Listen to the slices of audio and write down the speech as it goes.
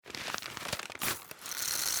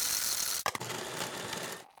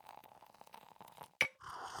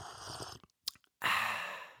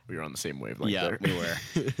We were on the same wavelength Yeah, there. we were.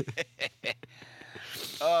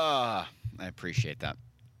 I appreciate that.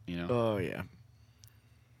 You know, Oh, yeah.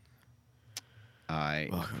 I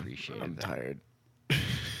Well, appreciate I'm that. tired.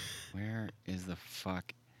 Where is the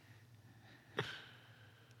fuck?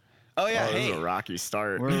 Oh yeah, This hey, is a rocky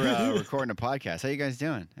start. we're recording a podcast. How you guys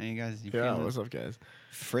doing? You yeah, feeling what's up, guys?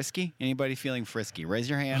 frisky? Anybody feeling frisky? Raise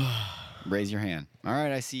your hand. Raise your hand. All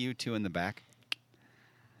right, I see you two in the back.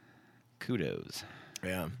 Kudos.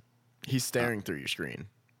 Yeah. He's staring through your screen.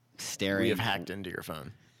 Staring. We have hacked into your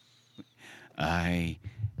phone. I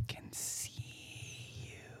can see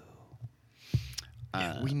you.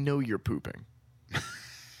 Yeah, we know you're pooping.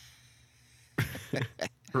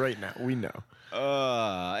 Right now, we know.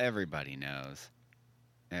 Everybody knows.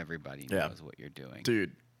 Everybody Yeah. knows what you're doing.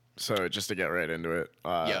 Dude, so just to get right into it,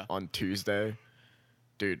 Yeah. on Tuesday,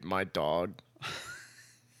 dude, my dog,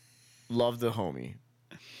 love the homie,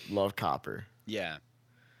 love Copper, Yeah.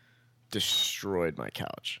 destroyed my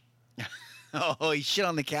couch. Oh, he shit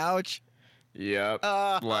on the couch? Yep.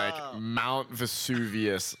 Like Mount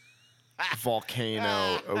Vesuvius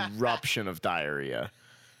volcano eruption of diarrhea.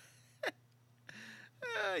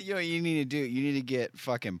 You know what you need to do? You need to get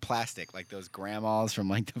fucking plastic, like those grandmas from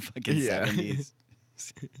like the fucking Yeah. 70s.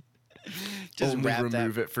 Just Only wrap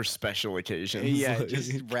remove that. it for special occasions. Yeah, Like,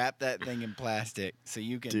 just wrap that thing in plastic so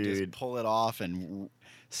you can just Dude. pull it off and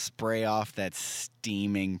spray off that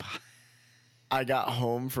steaming. I got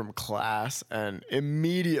home from class and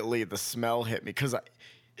immediately the smell hit me because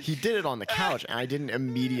he did it on the couch and I didn't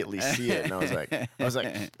immediately see it, and I was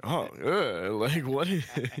like, oh, like what?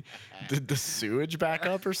 Did the sewage back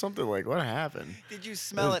up or something? Like what happened? Did you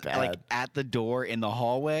smell was it like bad. at the door in the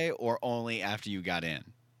hallway or only after you got in?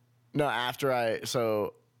 No, after I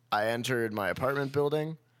entered my apartment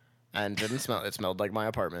building and didn't smell. It smelled like my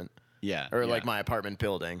apartment Yeah. or yeah. like my apartment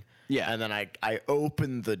building. Yeah. And then I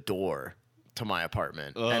opened the door to my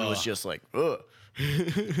apartment and was Ugh. just like, ugh.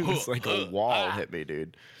 It's like a wall hit me,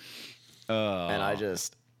 dude. And I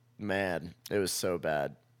just, man, it was so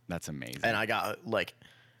bad. That's amazing. And I got like,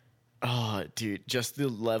 oh, dude, just the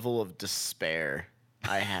level of despair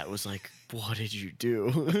I had was like, what did you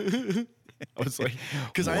do? I was like,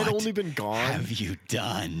 because I had What only been gone. have you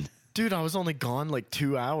done? Dude, I was only gone like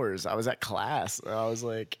 2 hours. I was at class. And I was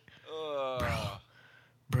like,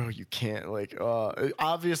 bro, you can't like,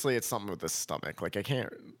 obviously it's something with the stomach. Like I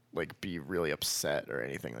can't like be really upset or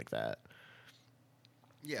anything like that.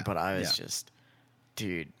 Yeah. But I was just,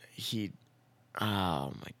 dude,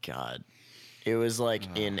 oh my God. It was like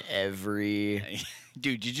in every,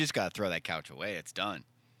 Dude, you just got to throw that couch away. It's done.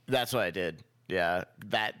 that's what I did. Yeah.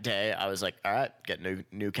 That day I was like, all right, get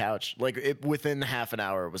new couch. Like within half an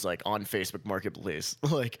hour it was like on Facebook Marketplace.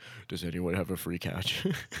 Like, does anyone have a free couch?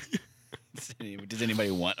 Does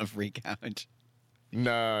anybody want a free couch?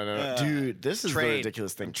 No. Dude, this is the Trade.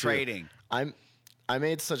 ridiculous thing I'm too. trading. I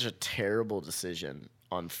made such a terrible decision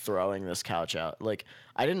on throwing this couch out. Like,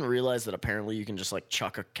 I didn't realize that apparently you can just like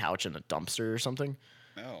chuck a couch in a dumpster or something.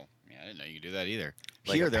 Oh, yeah, I didn't know you could do that either.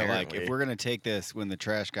 Like, Here, they're like, apparently. if we're going to take this when the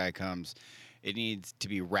trash guy comes, it needs to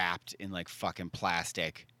be wrapped in like fucking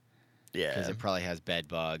plastic Yeah. because it probably has bed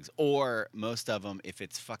bugs. Or most of them, if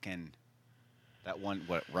it's fucking that one,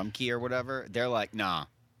 Rumkey or whatever, they're like, nah,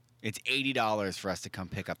 it's $80 for us to come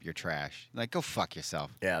pick up your trash. Like, go fuck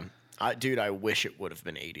yourself. Yeah. Dude, I wish it would have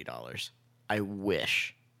been $80. I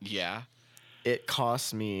wish. Yeah. It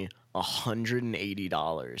cost me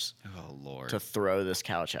 $180 Oh, Lord. to throw this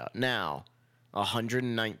couch out. Now,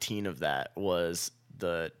 119 of that was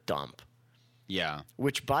the dump. Yeah.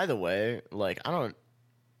 Which, by the way, like,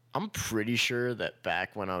 I'm pretty sure that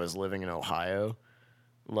back when I was living in Ohio,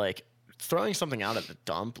 like, throwing something out at the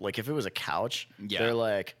dump, like, if it was a couch, Yeah. they're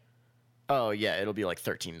like, oh, yeah, it'll be like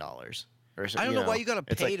 $13. Or so, I don't know why you got to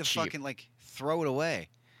it's, pay like, to cheap. fucking, like, throw it away.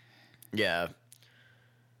 Yeah.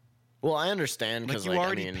 Well, I understand Like, because, you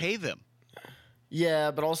already pay them.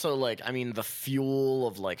 Yeah, but also, like, I mean, the fuel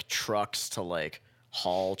of, like, trucks to, like,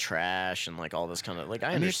 haul trash and, like, all this kind of, like, I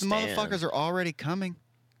I mean, if the understand. motherfuckers are already coming.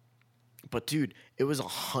 But, dude, it was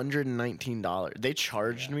 $119. They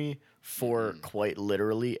charged me for quite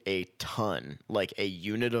literally a ton, like a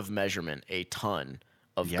unit of measurement, a ton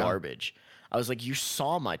of Yeah. garbage. I was like, you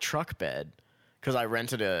saw my truck bed because I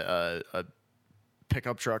rented a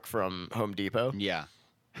pickup truck from Home Depot. Yeah.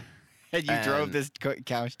 And you drove And- this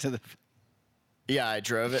couch to the... Yeah, I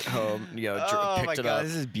drove it home, Oh, picked my it God, up,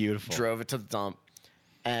 this is beautiful. drove it to the dump.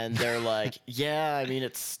 And they're like, yeah, I mean,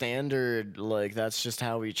 it's standard. Like, that's just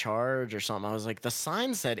how we charge or something. I was like, the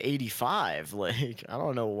sign said 85. Like, I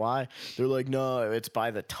don't know why. They're like, no, it's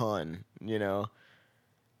by the ton,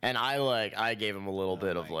 And I gave him a little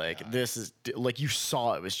bit of my like, God. this is like, you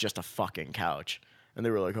saw it was just a fucking couch, and they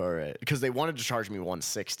were like, all right, because they wanted to charge me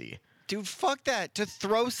 160. Dude, fuck that. To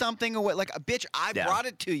throw something away, like a bitch, I Yeah. brought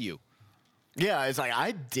it to you. Yeah, it's like,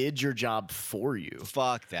 I did your job for you.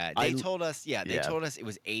 Fuck that. They I- told us, they yeah. told us it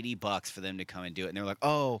was $80 for them to come and do it. And they were like,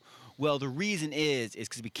 oh, well, the reason is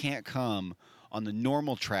because we can't come on the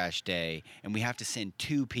normal trash day and we have to send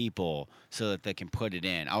 2 people so that they can put it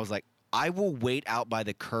in. I was like, I will wait out by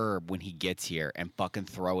the curb when he gets here and fucking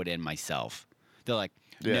throw it in myself. They're like,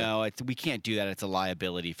 Yeah. no, we can't do that. It's a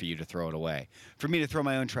liability for you to throw it away. For me to throw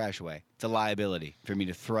my own trash away, it's a liability. For me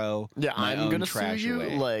to throw Yeah, my I'm own gonna sue trash you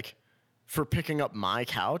away. like for picking up my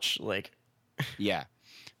couch. Like, Yeah.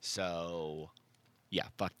 So, yeah,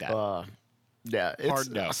 fuck that. yeah, it's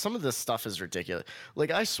Hard no. some of this stuff is ridiculous.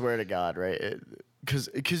 Like, I swear to God, right? Because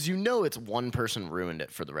it's one person ruined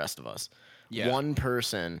it for the rest of us. Yeah. One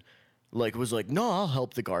person like was like, no, I'll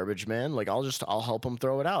help the garbage man. Like, I'll help him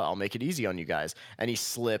throw it out. I'll make it easy on you guys. And he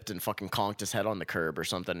slipped and fucking conked his head on the curb or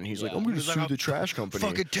something. And he's like, Yeah. I'm gonna He's like, sue "I'll the trash company.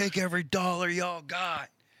 Fucking take every dollar y'all got.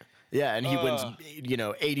 Yeah, and he wins,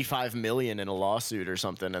 85 million in a lawsuit or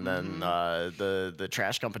something, and then the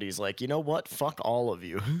trash company's like, you know what? Fuck all of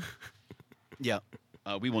you. Yeah.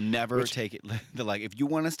 We will never take it. They're like, if you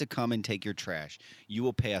want us to come and take your trash, you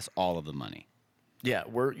will pay us all of the money. Yeah,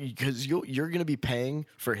 because you're gonna be paying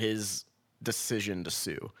for his decision to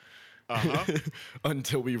sue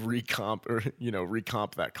until we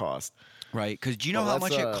recomp that cost. Right. Because do you know Well, how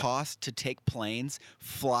much that's, it costs to take planes,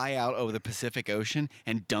 fly out over the Pacific Ocean,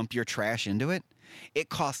 and dump your trash into it? It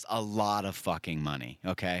costs a lot of fucking money,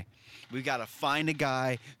 okay? We've got to find a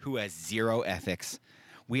guy who has 0 ethics.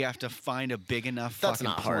 We have to find a big enough That's fucking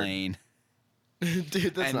not hard. plane.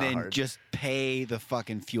 Dude, that's And not then hard. just pay the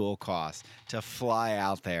fucking fuel costs to fly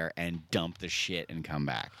out there and dump the shit and come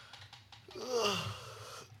back.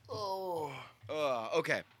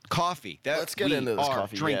 Okay. Coffee. That Let's get we into this are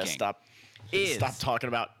coffee. Drinking. Yeah, is- stop talking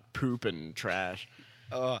about poop and trash.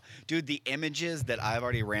 Dude, the images that I've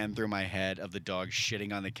already ran through my head of the dog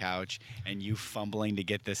shitting on the couch and you fumbling to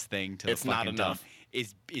get this thing to It's the not fucking enough. dump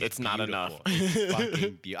is It's not enough. It's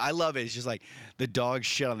fucking beautiful. I love it. It's just like the dog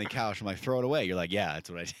shit on the couch. I'm like, throw it away. You're like, yeah, that's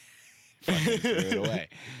what I did. Fucking threw it away.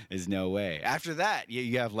 There's no way. After that,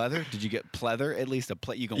 you have leather. Did you get pleather? At least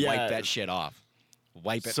you can Yeah. wipe that shit off.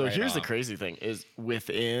 Wipe it. So right here's the off. crazy thing: is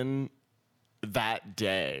within that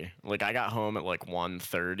day, like I got home at like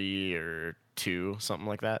 1:30 or 2, something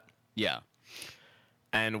like that. Yeah.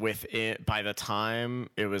 And by the time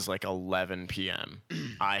it was like 11 p.m.,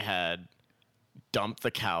 I had dumped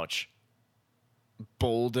the couch,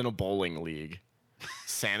 bowled in a bowling league,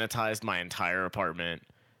 sanitized my entire apartment,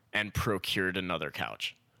 and procured another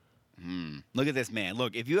couch. Look at this man.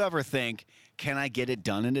 Look, if you ever think, can I get it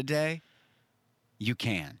done in a day? You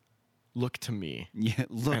can. Look to me, Yeah,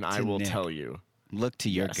 look and I to will Nick. tell you, Look to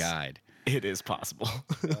your Yes. guide. it is possible.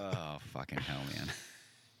 Oh, fucking hell,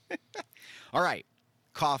 man. All right.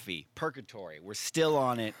 Coffee, Purgatory. We're still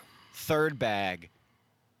on it. 3rd bag.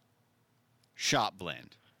 Shop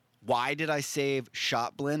blend. Why did I save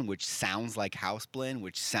shop blend, which sounds like house blend,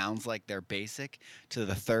 which sounds like they're basic, to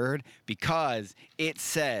the 3rd? Because it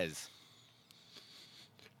says.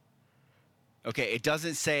 Okay, it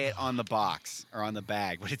doesn't say it on the box or on the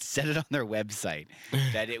bag, but it said it on their website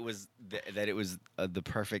that it was the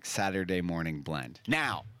perfect Saturday morning blend.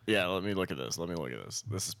 Now, Yeah, let me look at this.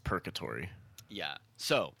 This is Purgatory. yeah.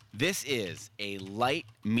 So this is a light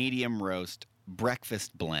medium roast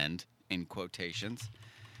breakfast blend in quotations.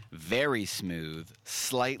 Very smooth,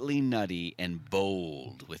 slightly nutty, and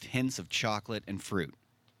bold with hints of chocolate and fruit.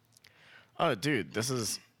 Oh, dude, this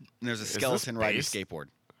is And there's a this skeleton riding a based- skateboard.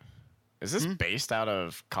 is this based out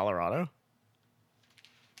of Colorado?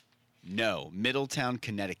 No, Middletown,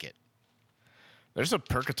 Connecticut. There's a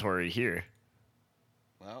Purgatory here.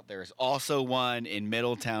 Well, there's also one in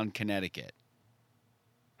Middletown, Connecticut.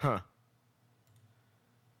 Huh.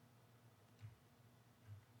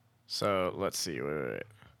 So let's see. Wait.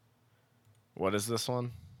 What is this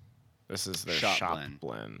one? This is their Shop shop blend.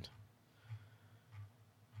 blend.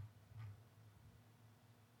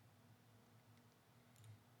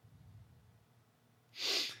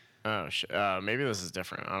 Oh, maybe this is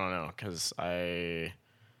different. I don't know because I'm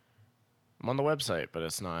on the website, but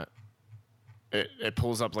it's not. It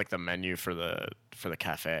pulls up like the menu for the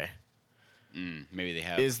cafe. Maybe they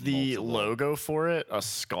have. Is the multiple- logo for it a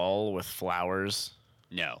skull with flowers?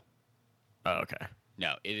 No, Oh, okay.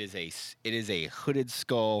 no. It is a hooded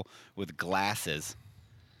skull with glasses,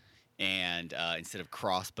 and instead of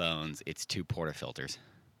crossbones, it's 2 portafilters.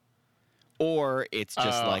 Or it's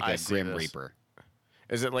just Oh, like I a see Grim this. Reaper.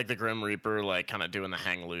 Is it like the Grim Reaper, like kind of doing the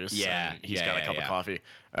hang loose? Yeah, and he's yeah, got yeah, a cup yeah. of coffee.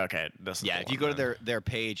 Okay, this is Yeah, the if you one go to then. their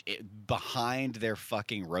page, behind their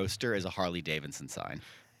fucking roaster is a Harley Davidson sign.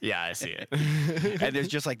 Yeah, I see it. And there's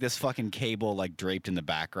just like this fucking cable like draped in the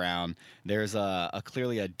background. There's a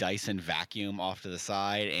clearly a Dyson vacuum off to the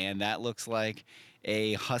side, and that looks like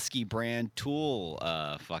a Husky brand tool.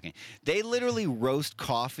 Fucking, they literally roast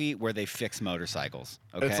coffee where they fix motorcycles.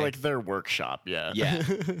 Okay, It's like their workshop. Yeah. yeah,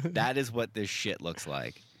 that is what this shit looks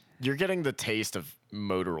like. You're getting the taste of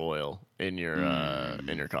motor oil in your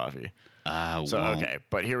coffee. So Whoa. okay,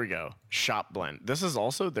 but here we go. Shop Blend. This is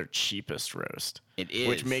also their cheapest roast. It is,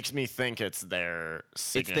 which makes me think it's their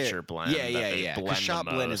signature blend. Yeah, that yeah, they yeah. 'Cause blend the Shop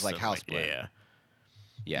Blend is most like and, house blend. Yeah,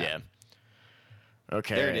 yeah. yeah.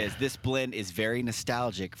 Okay. There it is. This blend is very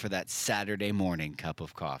nostalgic for that Saturday morning cup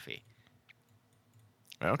of coffee.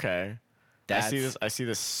 Okay. I see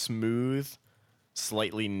this smooth,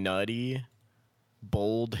 slightly nutty,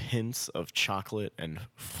 bold hints of chocolate and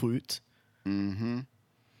fruit. Mm-hmm.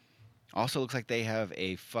 Also looks like they have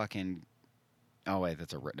a fucking... Oh, wait,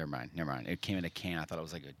 that's a... Never mind. It came in a can. I thought it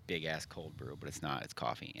was like a big-ass cold brew, but it's not. It's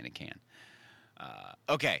coffee in a can.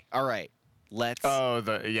 Okay, all right. Let's... Oh,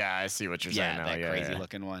 I see what you're saying now. that Yeah,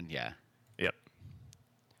 crazy-looking one. Yeah. Yep.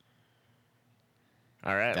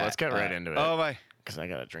 All right, let's get right into it. Oh, my... Because I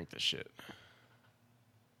got to drink this shit.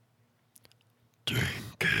 Drink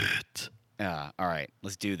it. All right,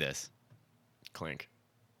 let's do this. Clink.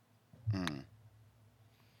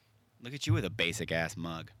 Look at you with a basic-ass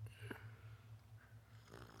mug.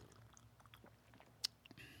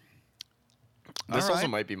 This All also right.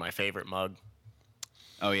 might be my favorite mug.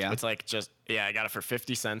 Oh, yeah? It's like I got it for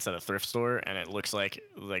 50 cents at a thrift store, and it looks like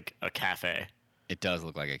a cafe. It does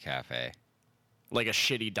look like a cafe. Like a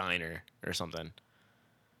shitty diner or something.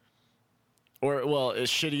 Or, well,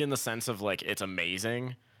 it's shitty in the sense of, like, it's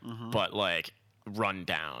amazing, but, like, run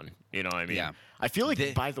down. You know what I mean? Yeah. I feel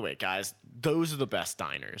like, by the way, guys, those are the best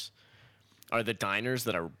diners. Are the diners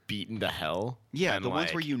that are beaten to hell. Yeah, and, the ones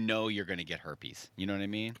like- where you know you're going to get herpes. You know what I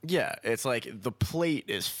mean? Yeah, it's like the plate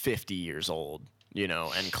is 50 years old, you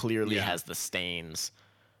know, and clearly Yeah. has the stains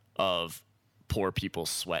of poor people's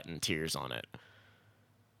sweat and tears on it.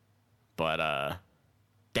 But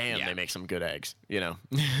damn, Yeah. they make some good eggs, you know.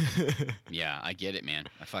 Yeah, I get it, man.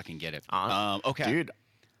 I fucking get it. Awesome. Okay. Dude,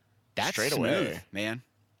 That's straight smooth, away. man.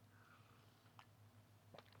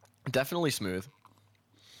 definitely smooth.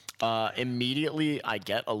 Immediately I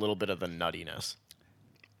get a little bit of the nuttiness.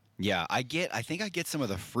 Yeah, I think I get some of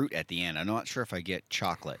the fruit at the end. I'm not sure if I get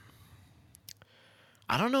chocolate.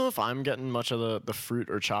 I don't know if I'm getting much of the fruit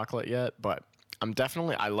or chocolate yet, but I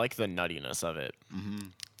like the nuttiness of it.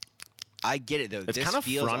 I get it though. It's This kind of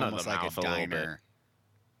feels front of almost the like mouth a a little bit. diner.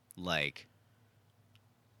 Like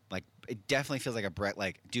it definitely feels like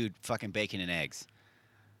a dude, fucking bacon and eggs.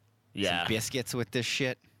 Yeah. Some biscuits with this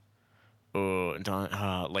shit. Oh,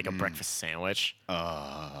 like a breakfast sandwich.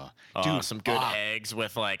 Dude, Some good eggs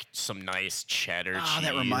with like some nice cheddar cheese.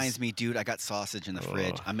 That reminds me, dude. I got sausage in the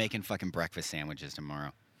fridge. Oh. I'm making fucking breakfast sandwiches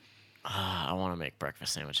tomorrow. I want to make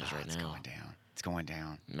breakfast sandwiches right It's now. going down. It's going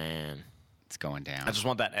down. Man, It's going down. I just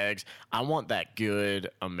want that eggs. I want that good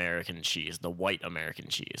American cheese, the white American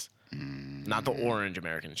cheese, not the orange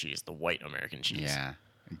American cheese, the white American cheese. Yeah.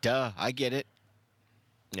 Duh. I get it.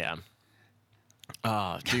 Yeah.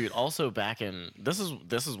 Dude, also this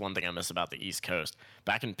is one thing I miss about the East Coast.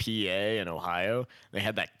 Back in PA and Ohio, they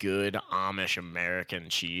had that good Amish American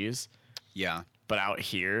cheese. Yeah. But out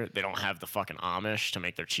here, they don't have the fucking Amish to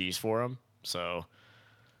make their cheese for them. So,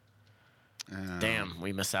 damn,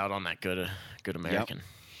 we miss out on that good American.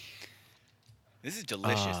 This is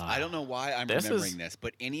delicious. I don't know why I'm this remembering is- this,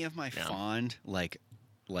 but any of my fond like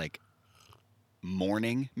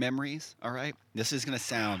morning memories, all right? This is going to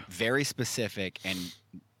sound very specific and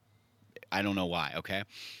I don't know why, okay?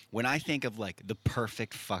 When I think of like the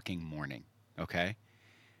perfect fucking morning, okay?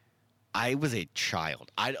 I was a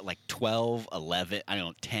child. I like 12, 11, I don't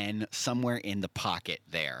know, 10, somewhere in the pocket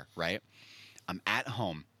there, right? I'm at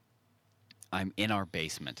home. I'm in our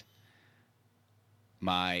basement.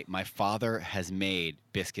 My father has made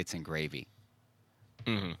biscuits and gravy.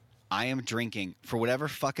 Mm-hmm. I am drinking, for whatever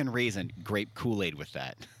fucking reason, grape Kool-Aid with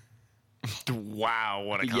that. Wow,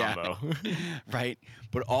 what a Yeah. combo. Right?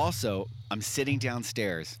 But also, I'm sitting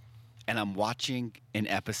downstairs and I'm watching an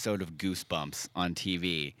episode of Goosebumps on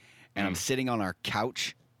TV. And I'm sitting on our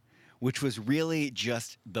couch, which was really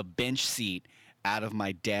just the bench seat out of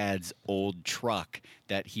my dad's old truck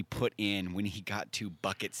that he put in when he got two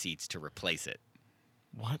bucket seats to replace it.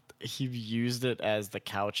 What? He used it as the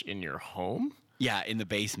couch in your home? Yeah, in the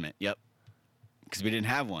basement. Yep. Because we didn't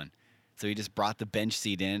have one. So he just brought the bench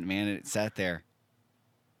seat in, man, and it sat there.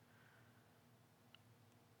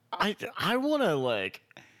 I want to like.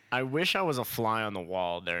 I wish I was a fly on the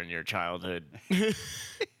wall there in your childhood.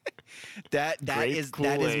 That Grape is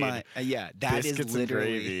Kool-Aid, my that is biscuits and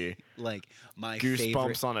literally gravy, like my goosebumps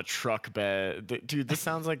favorite. on a truck bed. Dude, this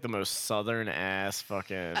sounds like the most southern ass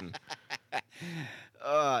fucking.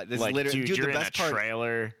 This Like, literally, dude, dude, you're the in a best part.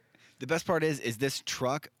 trailer. The best part is this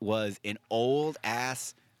truck was an old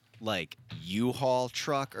ass like U-Haul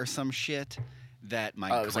truck or some shit that my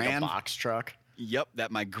Oh, it was like a box truck. Yep,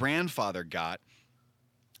 that my grandfather got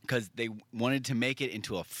because they wanted to make it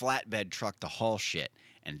into a flatbed truck to haul shit,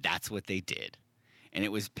 and that's what they did. And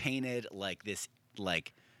it was painted like this,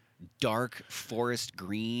 like dark forest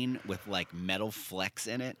green with like metal flecks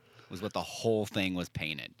in it. Was what the whole thing was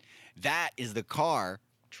painted. That is the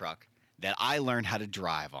truck that I learned how to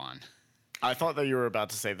drive on. I thought that you were about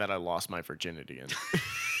to say that I lost my virginity in.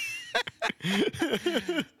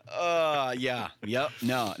 Yeah. Yep.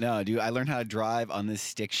 No, dude. I learned how to drive on this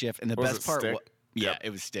stick shift. And the Was best it part stick? yeah, Yep. it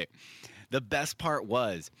was stick. The best part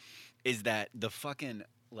is that the fucking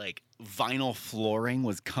like vinyl flooring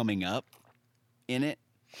was coming up in it.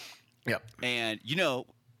 Yep. And you know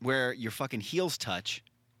where your fucking heels touch,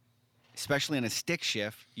 especially in a stick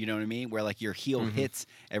shift, you know what I mean? Where like your heel hits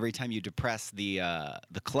every time you depress the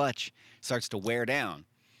clutch, starts to wear down.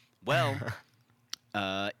 Well,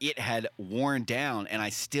 it had worn down, and I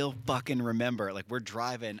still fucking remember. Like we're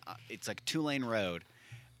driving, it's like 2-lane road.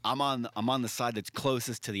 I'm on the side that's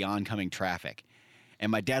closest to the oncoming traffic.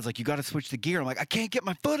 And my dad's like, you got to switch the gear. I'm like, I can't get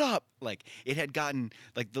my foot up. Like it had gotten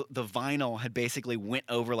like the vinyl had basically went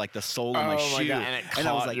over like the sole of my Oh my shoe, God, and it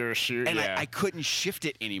I was caught like, your shoe, and yeah. I couldn't shift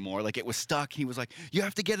it anymore. Like it was stuck. He was like, you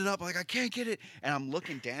have to get it up. I'm like I can't get it, and I'm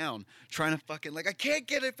looking down, trying to fucking like I can't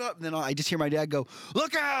get it up. And then I just hear my dad go,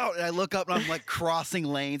 look out! And I look up and I'm like crossing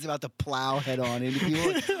lanes, about to plow head on into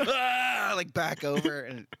people, like back over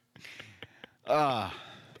and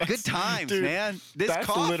good times, Dude, man. This that's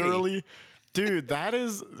coffee. literally, dude. That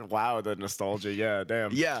is wow. The nostalgia. Yeah,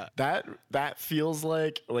 damn. Yeah. That feels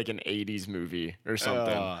like an '80s movie or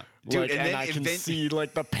something. Dude, Like, and and then I can see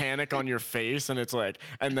like the panic on your face, and it's like,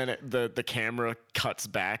 and then the camera cuts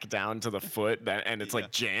back down to the foot, and it's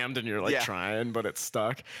like jammed, and you're like Yeah. trying, but it's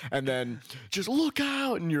stuck, and then just look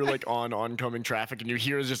out, and you're like on oncoming traffic, and you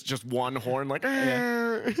hear just one horn, like,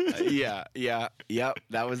 Yep.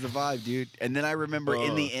 That was the vibe, dude. And then I remember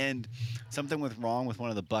in the end, something was wrong with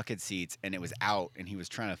one of the bucket seats, and it was out, and he was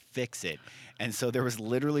trying to fix it, and so there was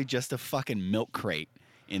literally just a fucking milk crate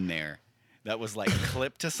in there that was like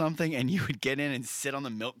clipped to something, and you would get in and sit on the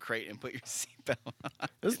milk crate and put your seatbelt on.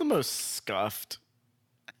 This is the most scuffed.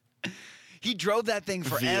 He drove that thing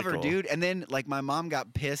forever, Vehicle. dude. And then like my mom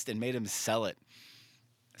got pissed and made him sell it.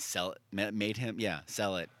 Made him,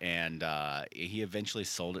 sell it. And he eventually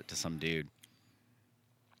sold it to some dude.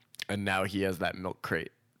 And now he has that milk crate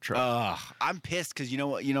truck. I'm pissed because you know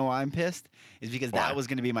why I'm pissed? Is because Why? that was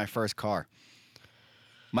going to be my first car.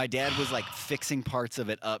 My dad was like fixing parts of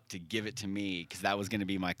it up to give it to me because that was going to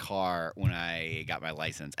be my car when I got my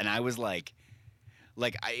license. And I was like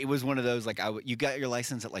it was one of those like you got your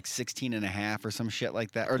license at like 16 and a half or some shit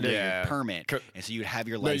like that, or no, Yeah. your permit. And so you'd have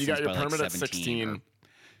your No, license you got your by permit like at 17. 16,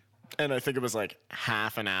 and I think it was like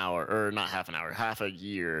half an hour, or not half an hour, half a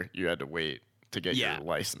year you had to wait to get Yeah. your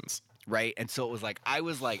license. Right. And so it was like I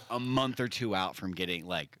was like a month or two out from getting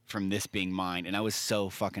from this being mine, and I was so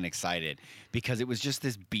fucking excited because it was just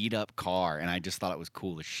this beat up car, and I just thought it was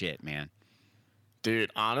cool as shit, man.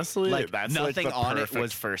 Dude, honestly, Like, that's nothing like the on it perfect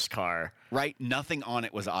was- first car. Right? Nothing on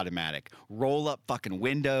it was automatic. Roll up fucking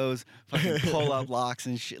windows, fucking pull up locks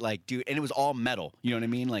and shit. Like, dude, and it was all metal. You know what I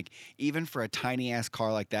mean? Like, even for a tiny ass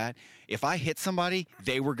car like that, if I hit somebody,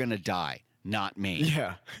 they were gonna die, not me.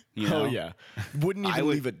 Yeah. You know? Oh yeah. Wouldn't I even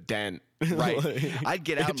would- leave a dent. Right. Like, I'd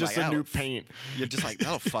get out and just like, a "Oh, new paint. You're just like,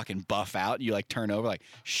 that'll fucking buff out. You like turn over like,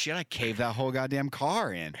 shit, I caved that whole goddamn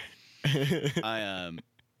car in.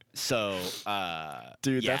 So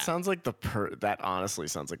Dude, yeah. that sounds like that honestly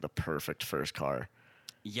sounds like the perfect first car.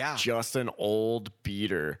 Yeah. Just an old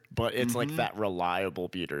beater, but it's Mm-hmm. like that reliable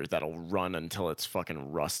beater that'll run until it's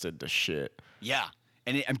fucking rusted to shit. Yeah.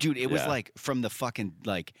 And dude, it was Yeah. like from the fucking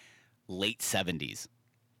like late 70s.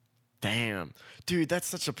 Damn. Dude, that's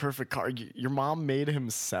such a perfect car. Your mom made him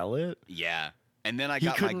sell it? Yeah. And then I He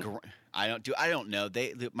got my couldn't- I don't know.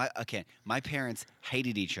 My parents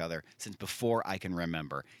hated each other since before I can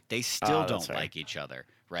remember. They still Oh, that's don't fair. like each other,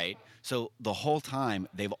 right? So the whole time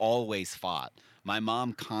they've always fought. My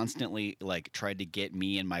mom constantly like tried to get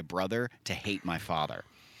me and my brother to hate my father.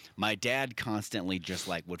 My dad constantly just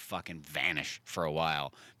like would fucking vanish for a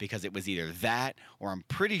while because it was either that or I'm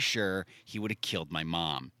pretty sure he would have killed my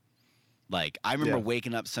mom. Like, I remember Yeah.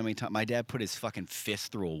 waking up so many times. My dad put his fucking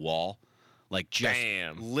fist through a wall. Like, just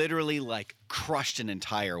Damn. literally, like, crushed an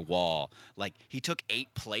entire wall. Like, he took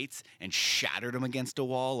 8 plates and shattered them against a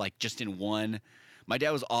wall, like, just in one. My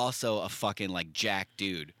dad was also a fucking, like, jack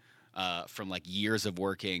dude from, like, years of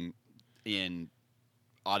working in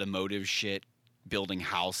automotive shit, building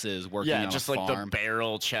houses, working on just a like farm. the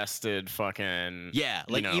barrel-chested fucking. Yeah,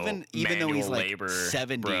 like even though he's manual like labor,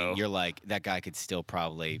 70, bro. you're like, that guy could still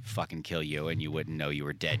probably fucking kill you and you wouldn't know you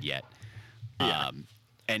were dead yet. Yeah.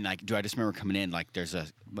 And like, I just remember coming in, like there's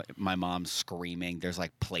my mom's screaming, there's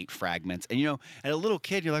like plate fragments. And as a little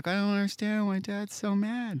kid, you're like, I don't understand why dad's so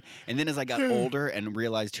mad. And then as I got older and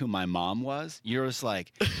realized who my mom was, you're just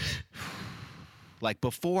like, like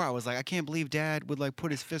before I was like, I can't believe dad would like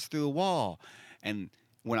put his fist through the wall. And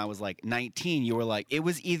when I was like 19, you were like, it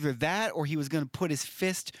was either that or he was going to put his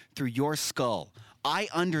fist through your skull. I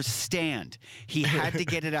understand. He had to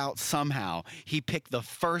get it out somehow. He picked the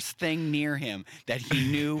first thing near him that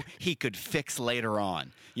he knew he could fix later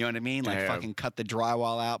on. You know what I mean? Like Damn. fucking cut the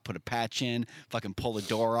drywall out, put a patch in, fucking pull the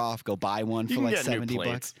door off, go buy one You for can like get new 70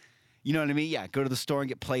 plates. bucks. You know what I mean? Yeah, go to the store and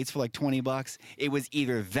get plates for like 20 bucks. It was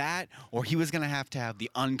either that or he was going to have the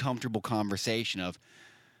uncomfortable conversation of,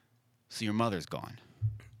 so your mother's gone.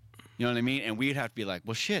 You know what I mean? And we'd have to be like,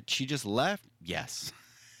 well, shit, she just left? Yes.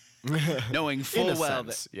 Knowing full In a well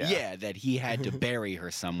sense, that he had to bury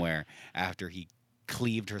her somewhere after he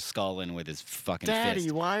cleaved her skull in with his fucking Daddy,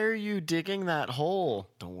 fist. why are you digging that hole?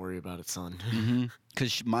 Don't worry about it, son.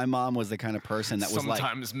 Because my mom was the kind of person that was like,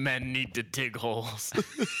 Sometimes men need to dig holes.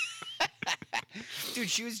 dude,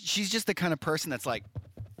 she's just the kind of person that's like,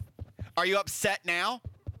 are you upset now?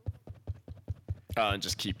 And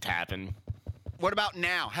just keep tapping. What about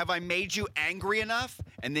now? Have I made you angry enough?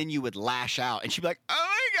 And then you would lash out, and she'd be like, "Oh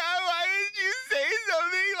my God, why did you say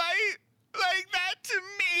something like that to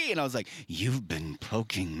me?" And I was like, "You've been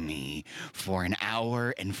poking me for an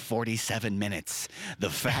hour and 47 minutes. The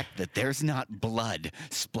fact that there's not blood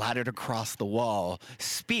splattered across the wall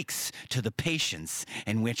speaks to the patience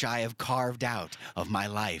in which I have carved out of my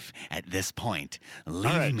life at this point.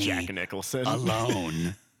 Leave All right, me Jack Nicholson.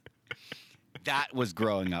 alone." That was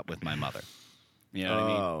growing up with my mother. You know what I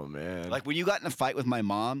mean? Oh, man. Like when you got in a fight with my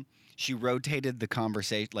mom, she rotated the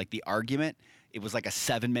conversation, like the argument. It was like a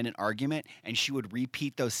 7-minute argument, and she would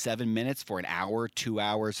repeat those 7 minutes for an hour, 2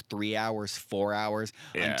 hours, 3 hours, 4 hours,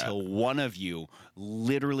 Yeah. until one of you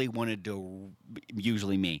literally wanted to,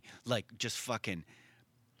 usually me, like just fucking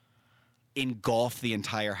engulf the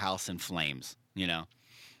entire house in flames, you know?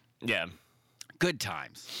 Yeah. Good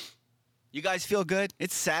times. You guys feel good?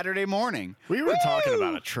 It's Saturday morning. We were talking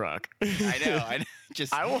about a truck. I know.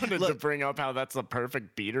 Just I wanted to look, bring up how that's the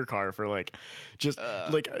perfect beater car for like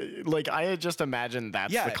I had just imagined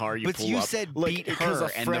that's the car you but pull you up. said like, beat because her, a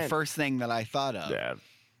and the friend- first thing that I thought of. Yeah.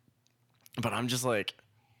 But I'm just like,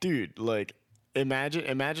 dude, like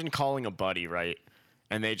imagine calling a buddy, right?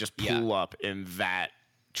 And they just pull up in that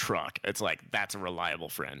truck. It's like, that's a reliable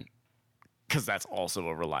friend. Because that's also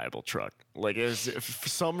a reliable truck. Like, if for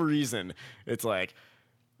some reason, it's like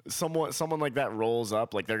someone like that rolls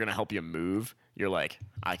up, like they're gonna help you move. You're like,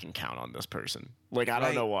 I can count on this person. Like, I don't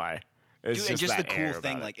Right. know why. It's Dude, and just that the air cool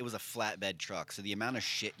thing, about it. like it was a flatbed truck, so the amount of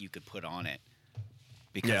shit you could put on it,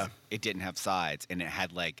 because Yeah. it didn't have sides, and it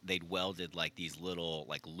had like they'd welded like these little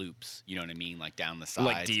like loops, you know what I mean, like down the sides,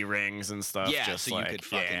 like D rings and stuff. yeah, just so like, you could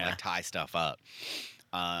fucking like tie stuff up.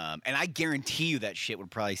 And I guarantee you that shit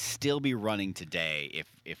would probably still be running today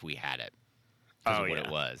if we had it. Because Oh, of what yeah. it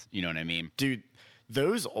was. You know what I mean? Dude,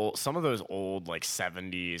 some of those old like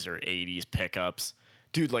 70s or 80s pickups,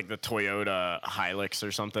 dude, like the Toyota Hilux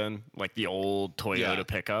or something, like the old Toyota Yeah.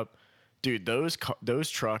 pickup, dude, those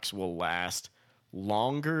trucks will last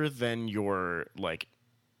longer than your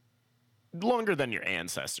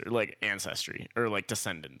ancestry or like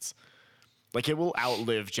descendants. Like, it will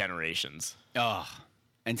outlive generations. Oh,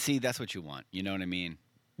 and see, that's what you want. You know what I mean?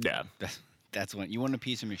 Yeah. That's what you want, a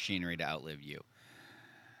piece of machinery to outlive you.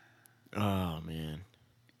 Oh man.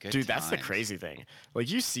 Good Dude, that's the times. crazy thing. Like,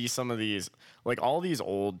 you see some of these, like all these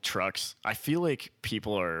old trucks, I feel like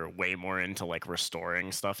people are way more into like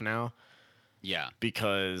restoring stuff now, Yeah.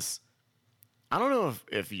 because I don't know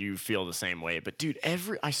if you feel the same way, but dude,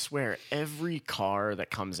 I swear every car that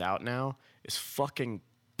comes out now is fucking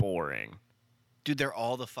boring. Dude, they're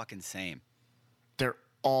all the fucking same. They're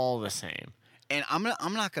all the same. And I'm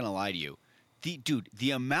not gonna lie to you.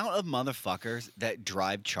 The amount of motherfuckers that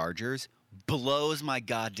drive Chargers blows my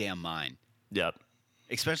goddamn mind. Yep.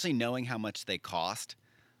 Especially knowing how much they cost.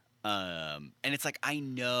 And it's like, I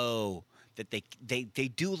know that they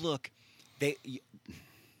do look,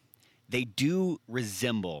 they do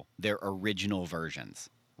resemble their original versions,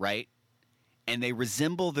 right? And they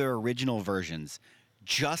resemble their original versions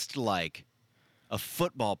just like a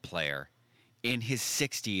football player in his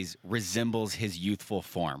 60s resembles his youthful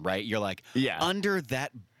form, right? You're like, Yeah. under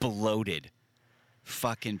that bloated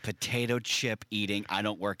fucking potato chip eating, I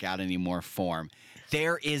don't work out anymore form,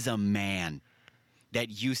 there is a man that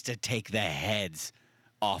used to take the heads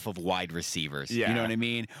off of wide receivers. You Yeah. know what I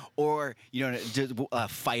mean? Or, a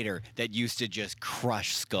fighter that used to just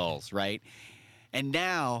crush skulls, right? And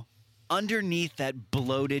now, underneath that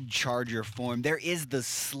bloated Charger form, there is the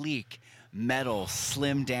sleek, metal,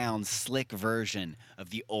 slimmed down, slick version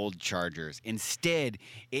of the old Chargers. Instead,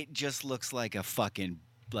 it just looks like a fucking,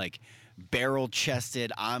 like,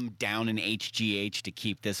 barrel-chested, I'm down in HGH to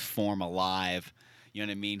keep this form alive. You know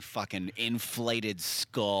what I mean? Fucking inflated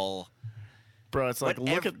skull. Bro, it's like, But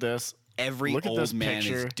look at this. Every Look at old this man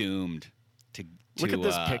picture. is doomed to Look at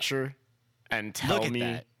this picture and look tell at me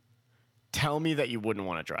that. tell me that you wouldn't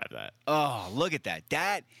want to drive that. Oh, look at that.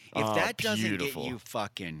 If Oh, that doesn't beautiful. get you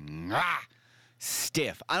fucking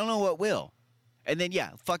stiff, I don't know what will. And then,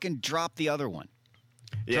 fucking drop the other one.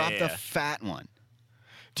 Drop the fat one.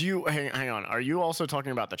 Do you hang on? Are you also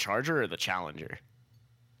talking about the Charger or the Challenger?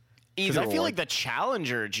 Because Either I feel or. like the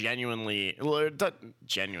Challenger genuinely,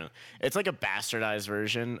 it's like a bastardized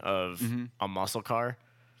version of a muscle car.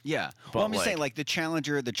 Yeah. But, Well, I'm just saying, like- like the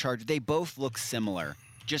Challenger, the Charger, they both look similar,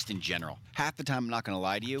 just in general. Half the time, I'm not going to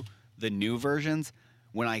lie to you, the new versions,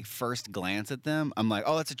 when I first glance at them, I'm like,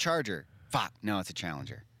 oh, it's a Charger. Fuck, no, it's a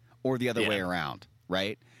Challenger. Or the other way Yeah. around,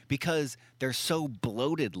 right? Because they're so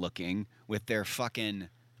bloated looking with their fucking,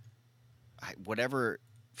 whatever,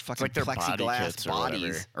 fucking like their body plexiglass kits or bodies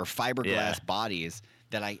whatever. or fiberglass Yeah. bodies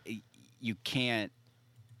that you can't.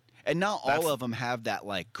 And not all That's- of them have that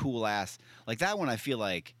like cool ass like that one. I feel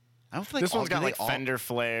like I don't feel like This one's do got they like all, fender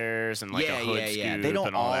flares and like a hood scoop They don't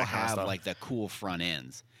and all all that kind of have stuff. like the cool front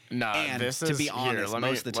ends. No, And this to is be here, honest, let me-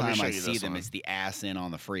 most of the let me time show I you see this them one. it's the ass in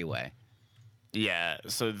on the freeway. Yeah,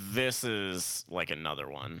 so this is like another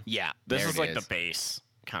one. Yeah, This there is it like the base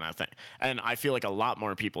kind of thing. And I feel like a lot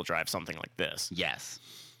more people drive something like this. Yes.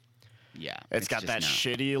 Yeah. It's got just that not-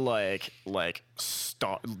 shitty like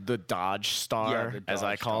star, the Dodge Star, the as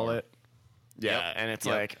I Dodge call Star. it. Yeah, Yep, and it's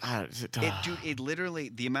yep. like, It literally,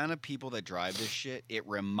 the amount of people that drive this shit, it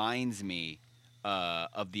reminds me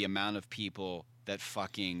of the amount of people that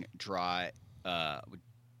fucking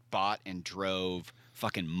bought and drove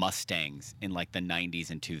fucking Mustangs in like the 90s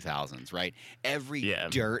and 2000s, right? Every Yeah.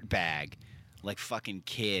 dirt bag, like fucking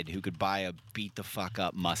kid who could buy a beat the fuck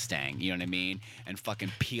up Mustang, you know what I mean? And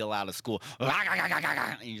fucking peel out of school.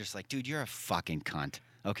 And you're just like, dude, you're a fucking cunt,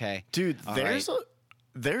 okay? dude, All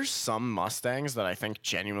there's some Mustangs that I think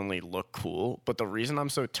genuinely look cool, but the reason I'm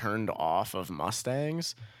so turned off of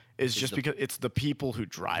Mustangs is just because it's the people who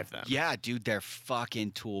drive them. Yeah, dude, they're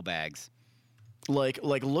fucking tool bags. Like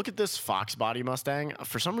look at this Fox body Mustang.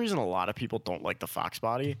 For some reason a lot of people don't like the Fox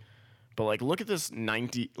body. But like look at this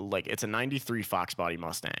it's a 93 Fox body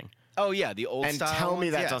Mustang. Oh yeah, the old And style tell me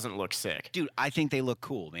ones? that Yeah. doesn't look sick. Dude, I think they look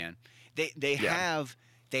cool, man. They Yeah.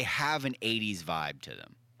 have an 80s vibe to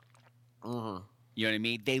them. You know what I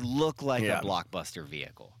mean? They look like Yeah. a blockbuster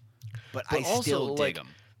vehicle. But But I also, still dig like, them.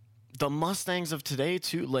 The Mustangs of today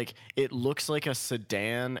too, like it looks like a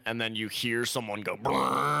sedan, and then you hear someone go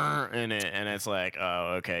brrr in it, and it's like,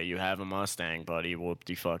 oh, okay, you have a Mustang, buddy. Whoop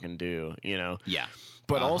de fucking do, you know? Yeah.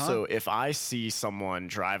 But Uh-huh. also, if I see someone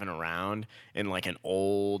driving around in like an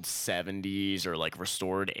old 70s or like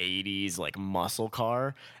restored 80s like muscle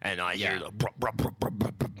car, and I hear Yeah. the brr, brr, brr, brr,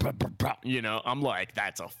 brr, brr, brr, brr, brr, you know, I'm like,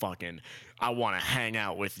 that's a fucking, I want to hang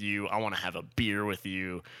out with you. I want to have a beer with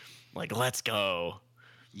you. Like, let's go.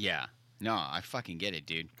 Yeah. No, I fucking get it,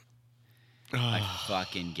 dude. I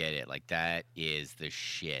fucking get it. Like that is the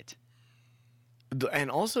shit. And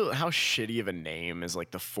also, how shitty of a name is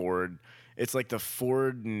like the Ford. It's like the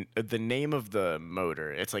Ford, the name of the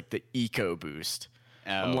motor. It's like the EcoBoost.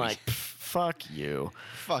 I'm Oh, like, "Pff, fuck you.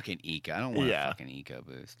 fucking Eco. I don't want Yeah. a fucking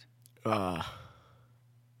EcoBoost.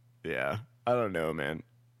 Yeah, I don't know, man.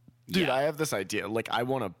 Dude, Yeah. I have this idea. Like, I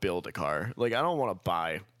want to build a car. Like, I don't want to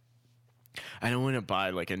buy. I don't want to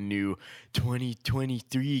buy like a new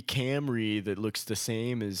 2023 Camry that looks the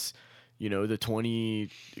same as, the 20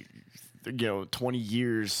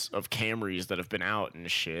 years of Camrys that have been out and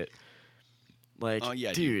shit. Like, Oh,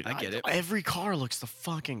 yeah, dude, dude, I get it. Every car looks the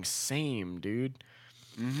fucking same, dude.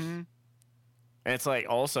 Mm-hmm. And it's like,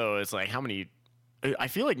 also, it's like, how many. I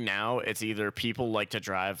feel like now it's either people like to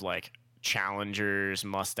drive like Challengers,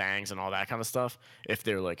 Mustangs, and all that kind of stuff if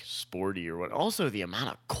they're like sporty or what. Also, the amount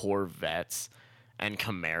of Corvettes and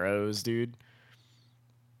Camaros, dude.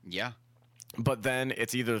 Yeah. But then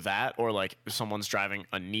it's either that or like someone's driving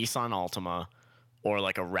a Nissan Altima or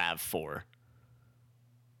like a RAV4.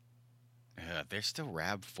 There's still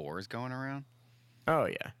RAV4s going around. Oh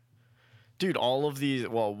yeah. Dude, all of these,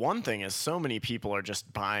 well, one thing is so many people are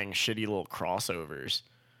just buying shitty little crossovers.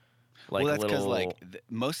 Like Well, that's because little, like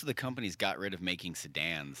most of the companies got rid of making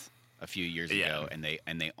sedans a few years ago, and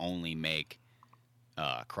they only make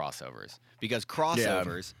crossovers because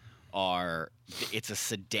crossovers it's a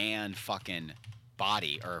sedan fucking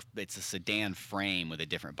body, or it's a sedan frame with a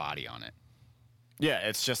different body on it. yeah,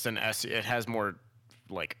 it's just an S. It has more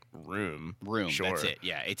like room. Sure. That's it.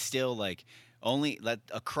 Yeah, it's still like only like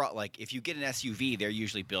if you get an SUV, they're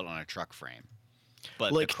usually built on a truck frame,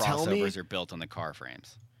 but Like, the tell me- crossovers are built on the car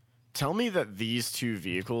frames. Tell me that these two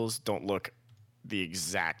vehicles don't look the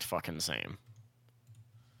exact fucking same.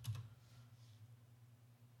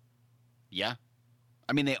 Yeah,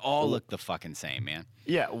 I mean they all look the fucking same, man.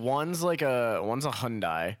 Yeah, one's a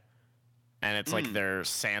Hyundai, and it's like their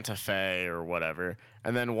Santa Fe or whatever,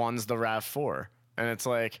 and then one's the RAV4, and it's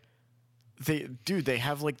like they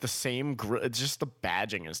have like the same it's just the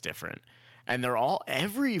badging is different, and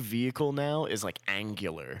every vehicle now is like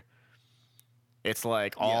angular. It's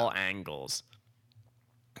like all angles.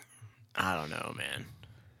 I don't know, man.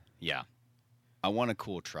 Yeah, I want a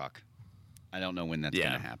cool truck. I don't know when that's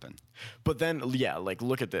gonna happen. But then, like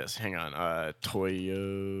look at this. Hang on,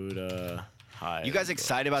 Toyota. Hi. You guys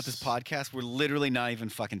excited about this podcast? We're literally not even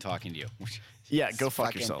fucking talking to you. Yeah, go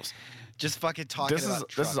fuck yourselves. Just fucking talking about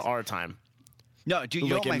trucks. This is our time. No, dude, you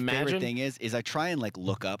know Like, what my favorite imagine- thing is I try and like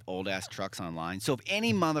look up old ass trucks online. So if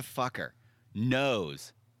any motherfucker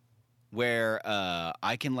knows where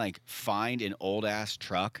I can like find an old ass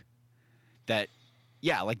truck that,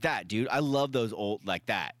 like that, dude. I love those old like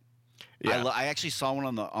that. Yeah. I actually saw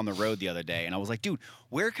one on the road the other day, and I was like, dude,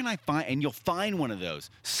 where can I find? And you'll find one of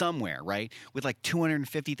those somewhere, right? With like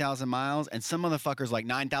 250,000 miles, and some motherfucker's like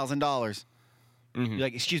 $9,000. You're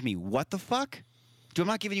like, excuse me, what the fuck? Dude, I'm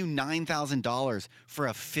not giving you $9,000 for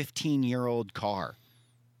a 15-year-old car.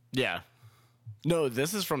 Yeah. No,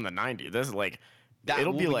 this is from the 90s. This is like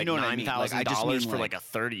it'll be well, like you know what I mean. Like, I just $9,000 mean, for like- like a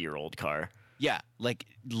 30-year-old car. Yeah, like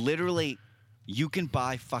literally, you can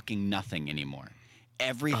buy fucking nothing anymore.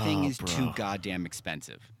 Everything is too bro. goddamn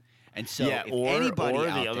expensive. And so Yeah, if or anybody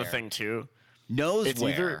out the other there thing too. knows it's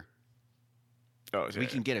where either- we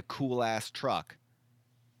can get a cool ass truck,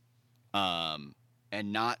 and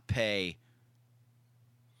not pay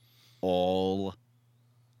all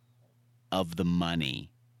of the money,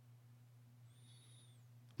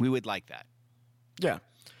 we would like that. Yeah.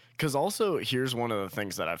 Because also, here's one of the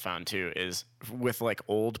things that I found too is with like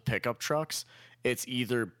old pickup trucks, it's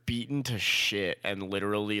either beaten to shit and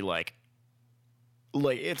literally like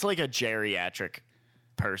it's like a geriatric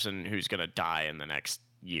person who's gonna die in the next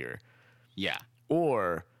year, Yeah.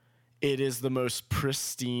 or it is the most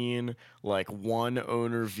pristine like one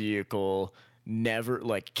owner vehicle, never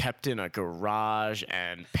like kept in a garage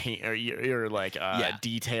and paint or you're like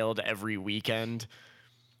detailed every weekend.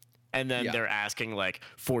 And then Yeah. they're asking like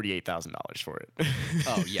 $48,000 for it.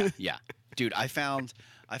 Oh yeah. Dude, I found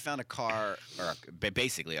a car, or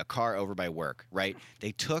basically a car over by work, right?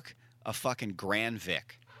 They took a fucking Grand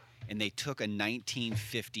Vic, and they took a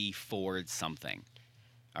 1950 Ford something,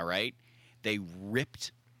 all right? They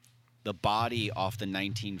ripped the body off the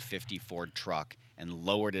 1950 Ford truck and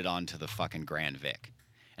lowered it onto the fucking Grand Vic.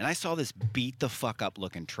 And I saw this beat the fuck up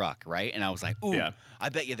looking truck, right? And I was like, ooh, Yeah. I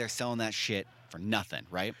bet you they're selling that shit for nothing,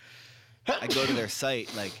 right? I go to their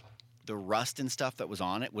site, like the rust and stuff that was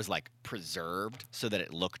on it was like preserved so that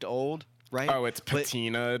it looked old, right? Oh, it's But-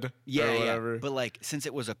 patinaed or yeah, whatever. yeah. But like, since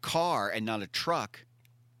it was a car and not a truck,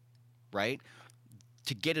 right?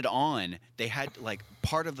 To get it on, they had like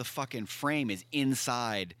part of the fucking frame is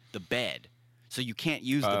inside the bed, so you can't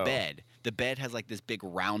use the Oh. bed. The bed has like this big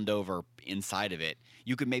round over inside of it.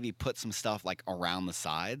 You could maybe put some stuff like around the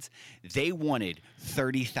sides. They wanted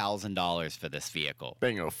 $30,000 for this vehicle, They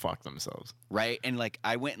can go fuck themselves. right? And like,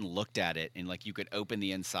 I went and looked at it, and like, you could open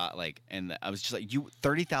the inside, like, and I was just like, you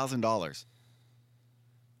 $30,000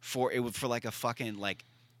 for it for like a fucking like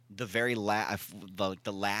the very the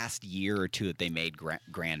last year or two that they made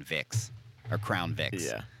Grand Vics or Crown Vics.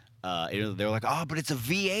 Yeah. They were like, oh, but it's a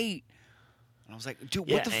V8. And I was like, dude,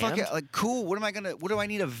 Yeah, what the fuck? and? Like, cool. What do I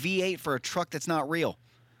need a V8 for a truck that's not real?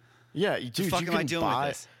 Yeah, dude, fuck you am I can doing with buy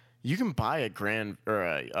this? you can buy a Grand or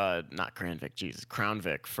a not Grand Vic, Jesus, Crown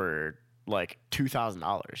Vic for like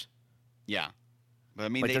 $2,000. Yeah. But I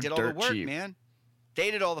mean, Like, they they're did all the dirt work, cheap. man.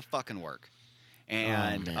 They did all the fucking work.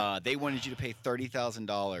 And man. they wanted you to pay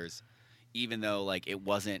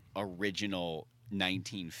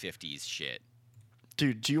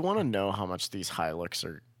Dude, do you want to know how much these Hilux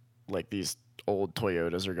are, like these old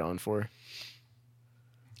Toyotas are going for?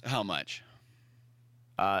 How much?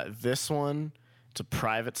 This one, it's a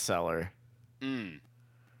private seller.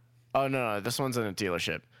 Oh no, this one's in a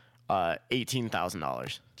dealership.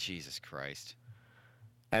 $18,000. Jesus Christ.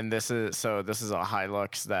 And this is a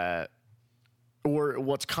Hilux that, or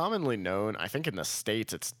what's commonly known, I think in the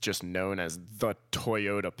States, it's just known as the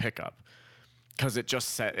Toyota pickup, because it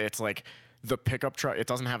just said it's like the pickup truck. It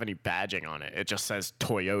doesn't have any badging on it. It just says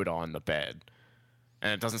Toyota on the bed,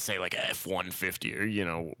 and it doesn't say like F-150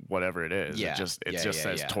 or whatever it is. Yeah. It just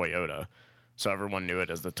says yeah. Toyota, so everyone knew it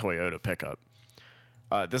as the Toyota pickup.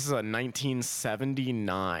 This is a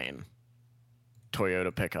 1979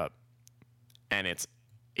 Toyota pickup, and it's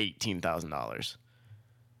 $18,000.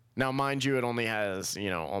 Now, mind you, it only has,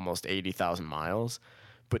 almost 80,000 miles.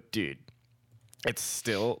 But, dude, it's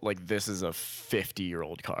still, like, this is a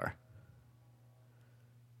 50-year-old car.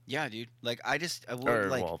 Yeah, dude. Like, I would, Or,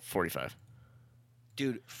 like... well, 45.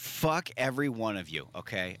 Dude, fuck every one of you,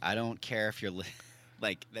 okay? I don't care if you're,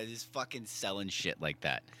 like, that is fucking selling shit like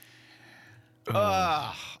that.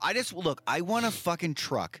 I want a fucking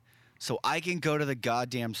truck so I can go to the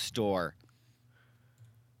goddamn store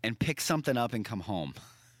and pick something up and come home.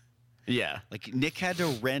 Yeah. Like, Nick had to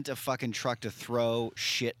rent a fucking truck to throw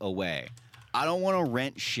shit away. I don't want to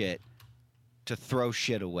rent shit to throw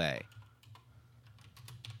shit away.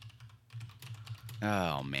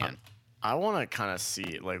 Oh, man. I want to kind of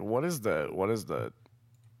see, like, what is the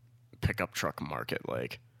pickup truck market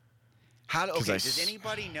like? Does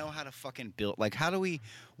anybody know how to fucking build? Like,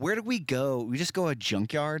 where do we go? We just go a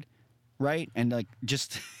junkyard, right? And, like,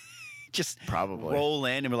 just Probably roll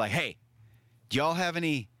in and we're like, hey, do y'all have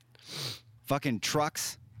any fucking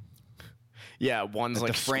trucks? Yeah, one's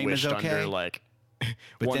like the frame is squished okay, under like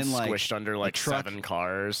but one's then, like, squished under like truck 7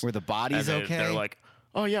 cars where the body's and okay. They're like,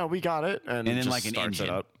 oh yeah, we got it, and then just like an starts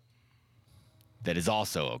engine it up. that is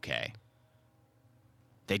also okay.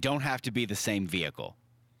 They don't have to be the same vehicle.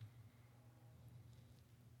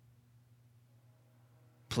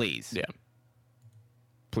 Please. Yeah.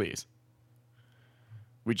 Please.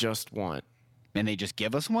 We just want. And they just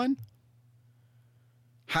give us one?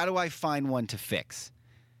 How do I find one to fix?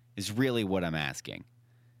 Is really what I'm asking.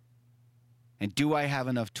 And do I have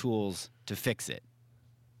enough tools to fix it?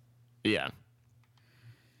 Yeah.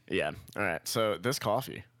 Yeah. All right. So this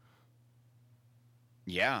coffee.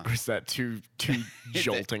 Yeah. Or is that too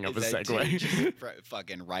jolting of a segue? Just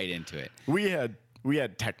fucking right into it. We had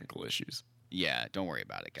technical issues. Yeah, don't worry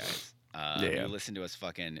about it, guys. Yeah. You listen to us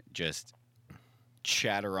fucking just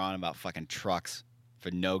chatter on about fucking trucks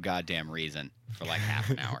for no goddamn reason for like half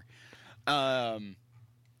an hour.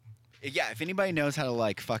 Yeah, if anybody knows how to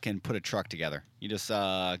like fucking put a truck together, you just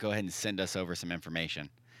go ahead and send us over some information.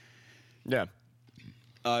 Yeah.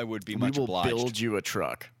 I would be much obliged. We will build you a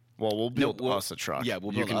truck. Well, we'll build us a truck. Yeah,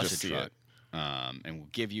 we'll you build can us just a see truck. it. And we'll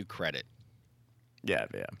give you credit. Yeah,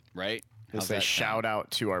 yeah. Right? We'll How's say that shout out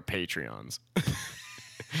to our Patreons.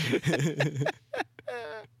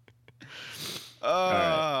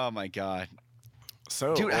 Oh my god.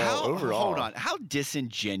 So, dude, overall, hold on. How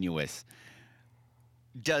disingenuous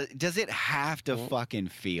does it have to fucking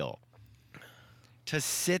feel to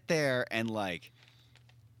sit there and like,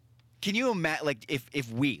 can you imagine, like, if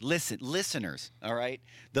we listeners, all right,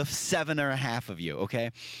 the 7.5 of you,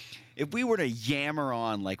 okay, if we were to yammer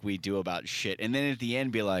on like we do about shit, and then at the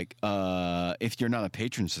end be like, if you're not a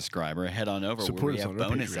patron subscriber, head on over where we have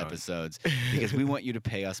bonus episodes because we want you to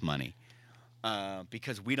pay us money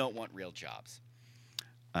because we don't want real jobs.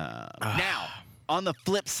 Now, on the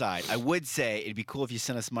flip side, I would say it'd be cool if you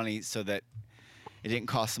sent us money so that it didn't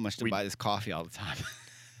cost so much to buy this coffee all the time.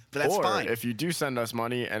 But that's fine. Or if you do send us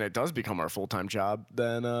money and it does become our full-time job,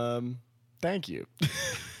 then thank you.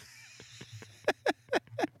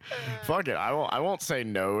 Fuck it. I won't say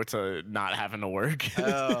no to not having to work.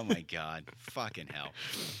 Oh my god. Fucking hell.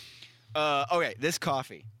 Okay, this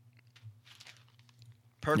coffee.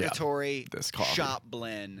 Purgatory this coffee. Shop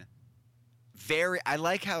Blend. I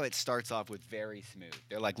like how it starts off with very smooth.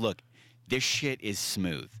 They're like, look, this shit is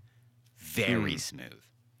smooth. Very smooth.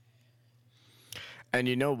 And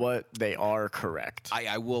you know what? They are correct.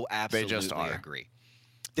 I will absolutely just are. agree.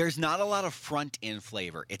 There's not a lot of front end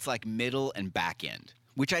flavor. It's like middle and back end,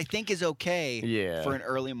 which I think is okay for an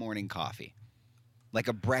early morning coffee. Like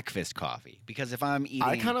a breakfast coffee. Because if I'm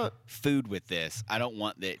eating food with this, I don't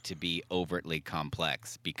want it to be overtly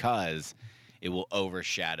complex because it will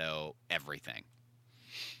overshadow everything.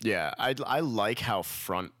 Yeah, I like how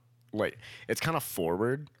front, like, it's kind of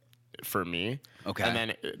forward for me. Okay. And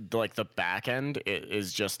then, like, the back end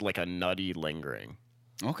is just like a nutty lingering.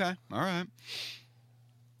 Okay. All right.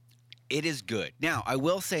 It is good. Now, I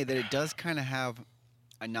will say that it does kind of have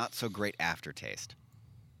a not so great aftertaste.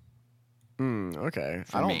 Okay.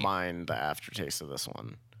 For I don't me. mind the aftertaste of this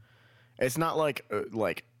one. It's not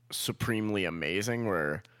like supremely amazing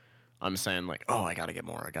where I'm saying like, oh, I gotta get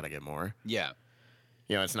more. I gotta get more. Yeah.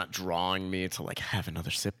 You know, it's not drawing me to like have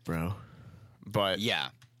another sip, bro. But Yeah.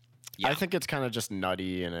 I think it's kind of just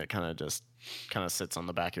nutty and it kind of sits on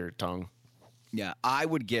the back of your tongue. Yeah. I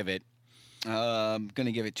would give it. I'm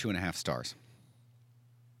gonna give it 2.5 stars.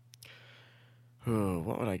 Oh,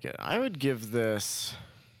 what would I get? I would give this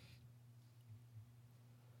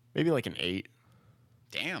maybe like an 8.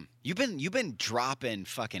 Damn. You've been dropping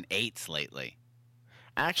fucking 8s lately.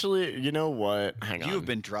 Actually, you know what? Hang on. You've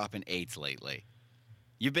been dropping 8s lately.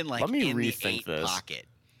 You've been like Let me in the rethink 8 this. pocket.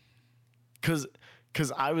 Because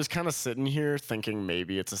I was kind of sitting here thinking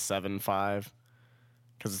maybe it's a 7.5.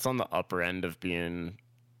 Because it's on the upper end of being...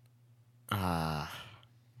 you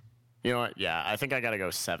know what? Yeah, I think I got to go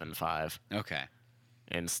 7.5 Okay.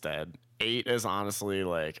 instead. 8 is honestly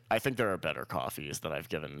like... I think there are better coffees that I've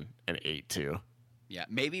given an 8 to. Yeah,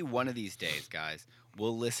 maybe one of these days, guys,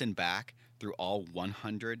 we'll listen back through all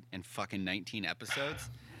 119 episodes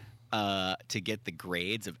to get the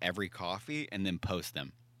grades of every coffee and then post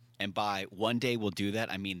them. And by one day we'll do that,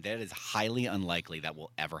 I mean that is highly unlikely that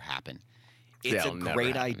will ever happen. It's Yeah, a it'll never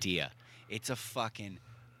great happen. idea. It's a fucking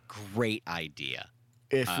great idea.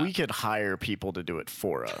 If we could hire people to do it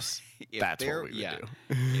for us, that's what we would do.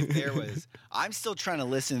 If there was, I'm still trying to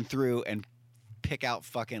listen through and pick out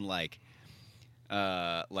fucking like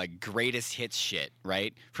greatest hits shit,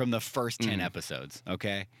 right? From the first 10 episodes,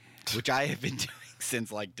 okay? Which I have been doing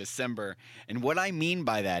since like December. And what I mean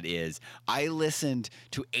by that is I listened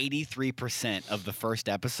to 83% of the first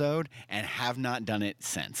episode and have not done it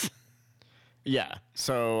since. Yeah.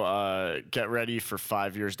 So get ready for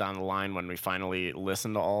 5 years down the line when we finally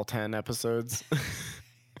listen to all 10 episodes.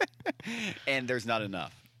 And there's not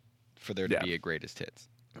enough for there to Yeah. be a greatest hits.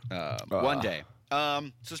 One day.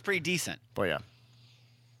 So it's pretty decent. But yeah.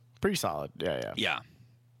 Pretty solid. Yeah. Yeah.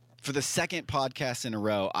 For the second podcast in a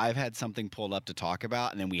row, I've had something pulled up to talk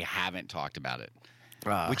about, and then we haven't talked about it,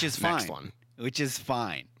 which is fine. Next one. Which is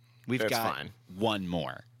fine. We've It's got fine. one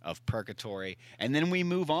more of Purgatory, and then we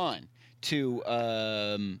move on to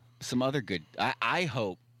some other good, I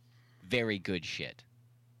hope, very good shit.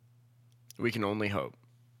 We can only hope.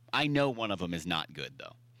 I know one of them is not good,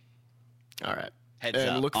 though. All right. Heads And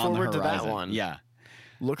up, look on the forward to that horizon. one. Yeah.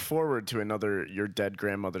 Look forward to another Your Dead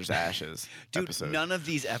Grandmother's Ashes Dude, episode. none of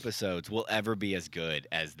these episodes will ever be as good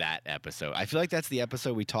as that episode. I feel like that's the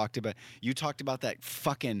episode we talked about. You talked about that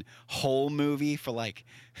fucking whole movie for like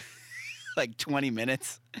 20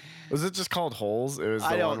 minutes. Was it just called Holes? It was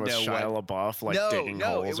I the don't one with know Shia LaBeouf digging no,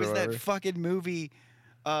 holes it was or that whatever. fucking movie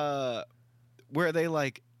where they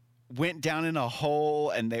like went down in a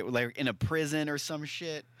hole and they were like in a prison or some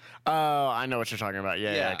shit. Oh, I know what you're talking about.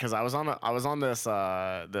 Yeah. Yeah. Because I was on this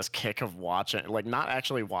this kick of watching, like not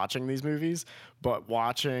actually watching these movies, but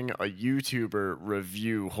watching a YouTuber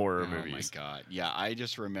review horror movies. Oh my god. Yeah, I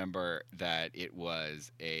just remember that it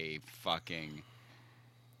was a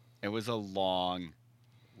long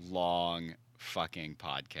fucking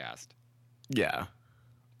podcast. Yeah.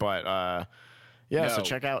 But yeah, so No,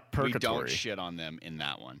 check out Purgatory. We don't shit on them in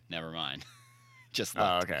that one. Never mind. Just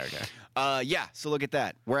Oh, look. okay. Yeah, so look at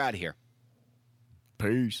that. We're out of here.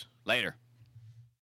 Peace. Later.